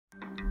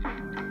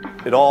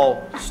It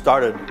all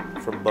started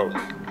from boats.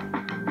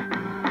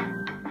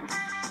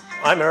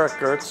 I'm Eric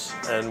Goetz,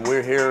 and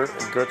we're here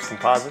at Goetz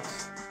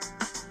Composites.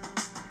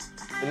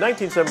 In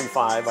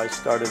 1975, I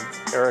started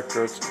Eric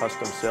Goetz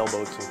Custom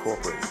Sailboats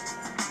Incorporated.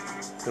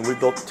 And we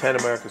built 10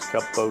 America's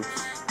Cup boats,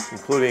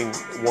 including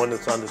one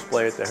that's on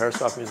display at the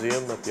Harrisoff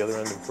Museum at the other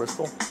end of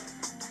Bristol.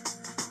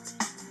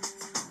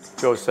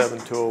 207,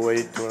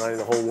 208, 209,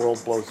 the whole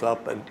world blows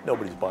up and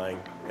nobody's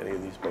buying any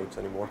of these boats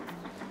anymore.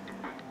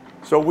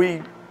 So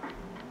we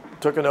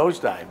took a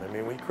nosedive. I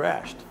mean, we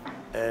crashed.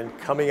 And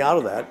coming out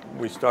of that,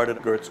 we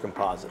started Goetz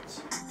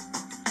Composites.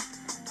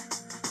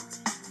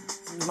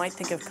 You might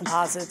think of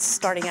composites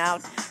starting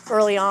out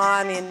early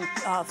on in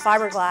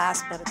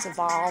fiberglass, but it's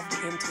evolved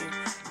into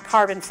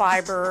carbon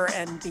fiber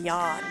and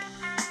beyond.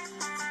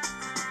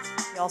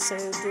 We also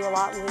do a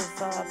lot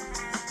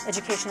with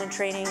education and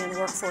training and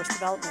workforce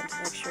development to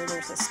make sure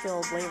there's a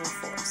skilled labor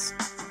force.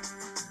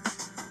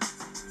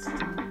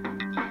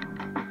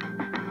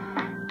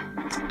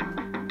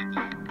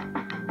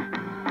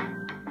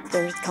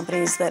 There's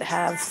companies that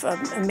have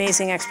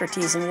amazing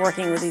expertise in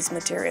working with these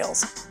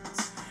materials.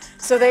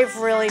 So they've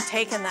really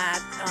taken that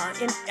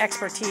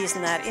expertise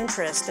and that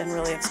interest and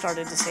really have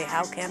started to say,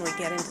 how can we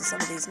get into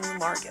some of these new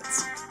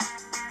markets?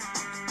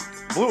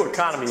 Blue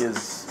economy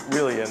is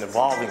really an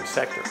evolving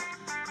sector.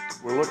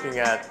 We're looking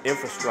at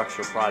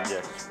infrastructure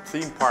projects,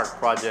 theme park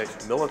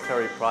projects,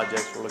 military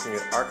projects. We're looking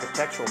at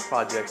architectural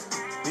projects.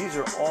 These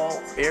are all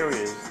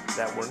areas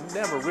that were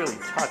never really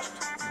touched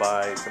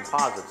by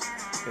composites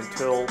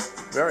until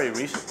very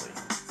recently.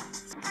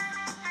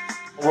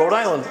 Rhode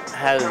Island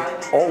has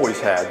always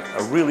had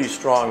a really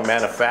strong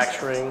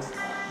manufacturing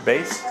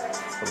base,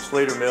 from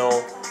Slater Mill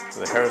to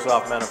the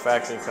Harrisoff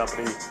Manufacturing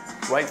Company,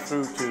 right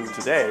through to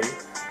today.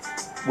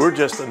 We're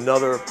just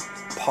another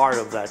part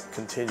of that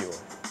continuum.